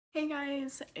Hey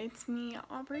guys, it's me,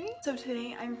 Aubrey. So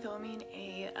today I'm filming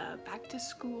a back to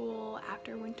school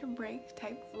after winter break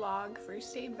type vlog,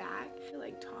 first day back. I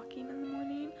like talking in the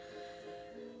morning.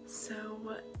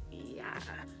 So yeah,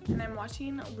 and I'm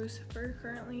watching Lucifer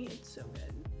currently. It's so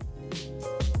good.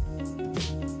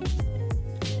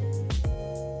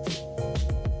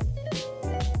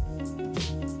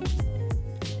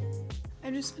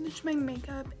 I just finished my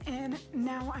makeup and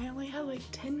now I only have like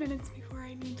 10 minutes before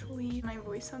I need to leave. My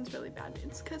voice sounds really bad.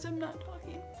 It's because I'm not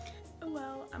talking. Oh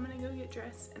well, I'm gonna go get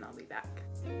dressed and I'll be back.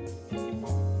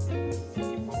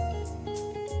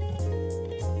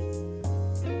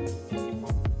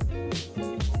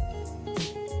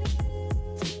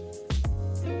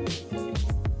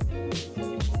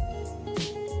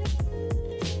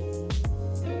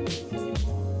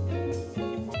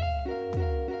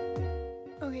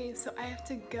 So I have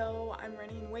to go. I'm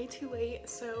running way too late,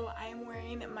 so I'm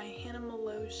wearing my Hannah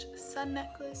Meloche sun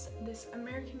necklace, this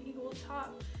American Eagle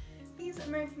top, these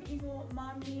American Eagle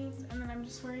mom jeans, and then I'm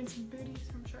just wearing some booties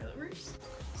from Charlotte Russe.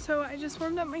 So I just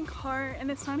warmed up my car, and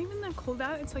it's not even that cold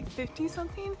out. It's like 50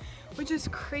 something, which is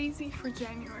crazy for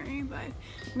January, but I'm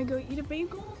gonna go eat a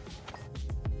bagel.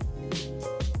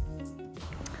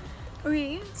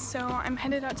 Okay, so I'm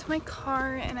headed out to my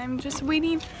car, and I'm just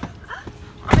waiting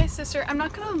on my sister. I'm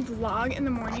not gonna vlog in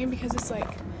the morning because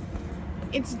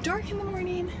it's dark in the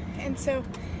morning, and so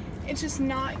it's just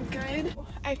not good.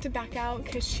 I have to back out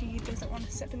because she doesn't want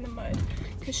to step in the mud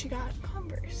because she got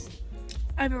Converse.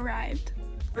 I've arrived.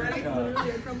 Ready?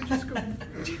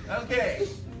 Okay,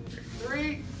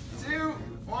 3, 2,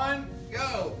 1,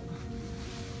 go.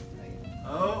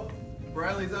 Oh,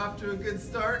 Bradley's off to a good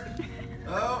start.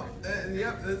 Oh,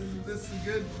 yep, this is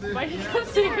good. Why did you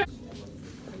see her?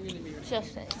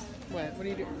 Just it. What are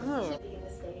you doing? Oh.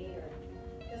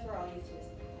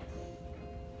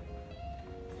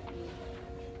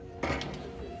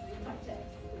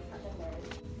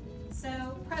 So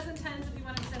present tense, if you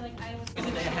want to say like I was. Is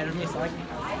it ahead of me, so I can...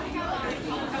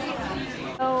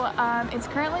 So it's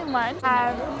currently lunch.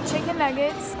 I have chicken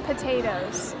nuggets,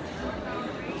 potatoes.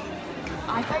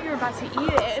 I thought you were about to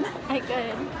eat it. I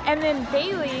could. And then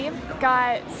Bailey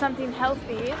got something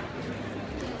healthy.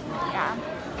 Yeah.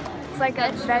 It's like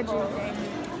a veggie thing.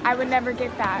 I would never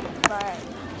get that, but...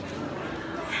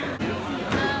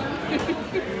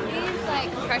 These like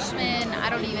freshmen, I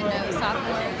don't even know,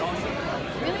 sophomores,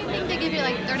 really think they give you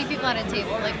like 30 people at a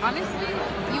table. Like honestly,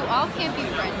 you all can't be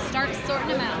friends. Start sorting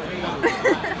them out.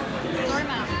 Sort them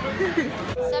out.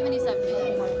 77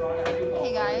 million.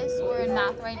 Hey guys, we're in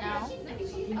math right now.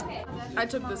 I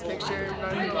took this picture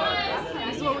running the vlog.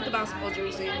 This is the one with the basketball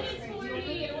jersey.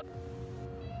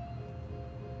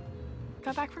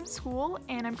 Got back from school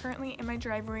and I'm currently in my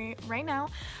driveway right now,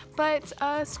 but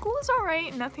school is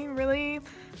alright, nothing really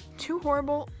too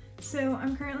horrible. So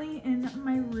I'm currently in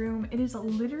my room. It is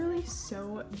literally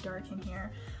so dark in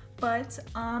here, but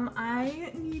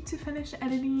I need to finish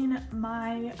editing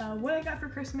my what I got for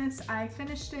Christmas. I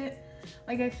finished it,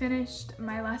 like I finished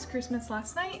my last Christmas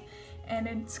last night, and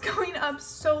it's going up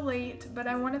so late, but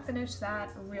I want to finish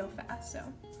that real fast. So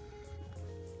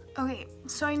okay,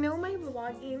 so I know my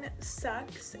vlogging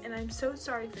sucks and I'm so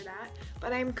sorry for that,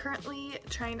 but I'm currently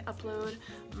trying to upload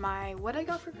my what I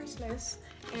got for Christmas,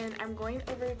 and I'm going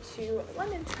over to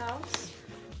Lemon's house.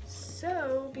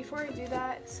 So before I do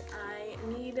that, I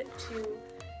need to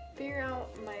figure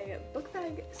out my book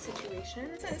bag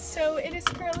situation. So it is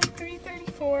currently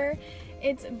 3:34.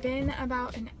 It's been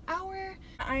about an hour.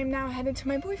 I'm now headed to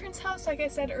my boyfriend's house, like I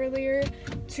said earlier,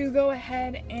 to go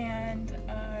ahead and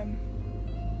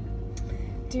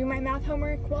do my math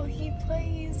homework while he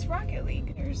plays Rocket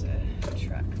League. There's a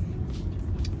truck.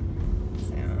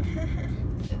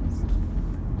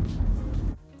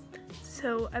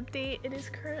 So update, it is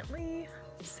currently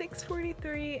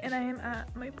 6:43 and I am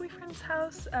at my boyfriend's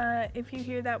house. If you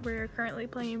hear that, we're currently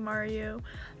playing Mario,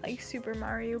 like Super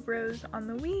Mario Bros. On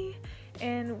the Wii,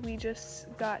 and we just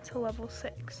got to level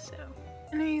 6, so.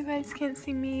 I know you guys can't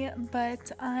see me,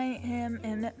 but I am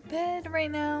in bed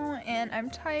right now and I'm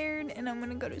tired and I'm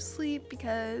gonna go to sleep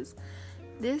because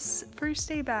this first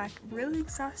day back really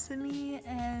exhausted me.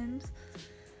 And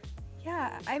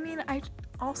yeah, I mean, I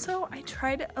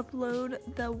tried to upload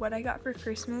the what I got for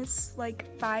Christmas like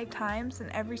 5 times, and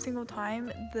every single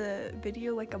time the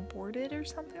video like aborted or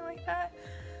something like that.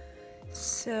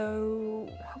 So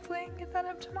hopefully I can get that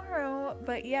up tomorrow.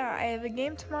 But yeah, I have a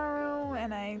game tomorrow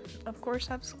and I of course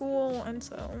have school, and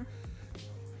so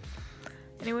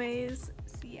anyways,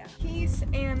 see ya. Peace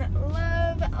and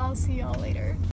love. I'll see y'all later.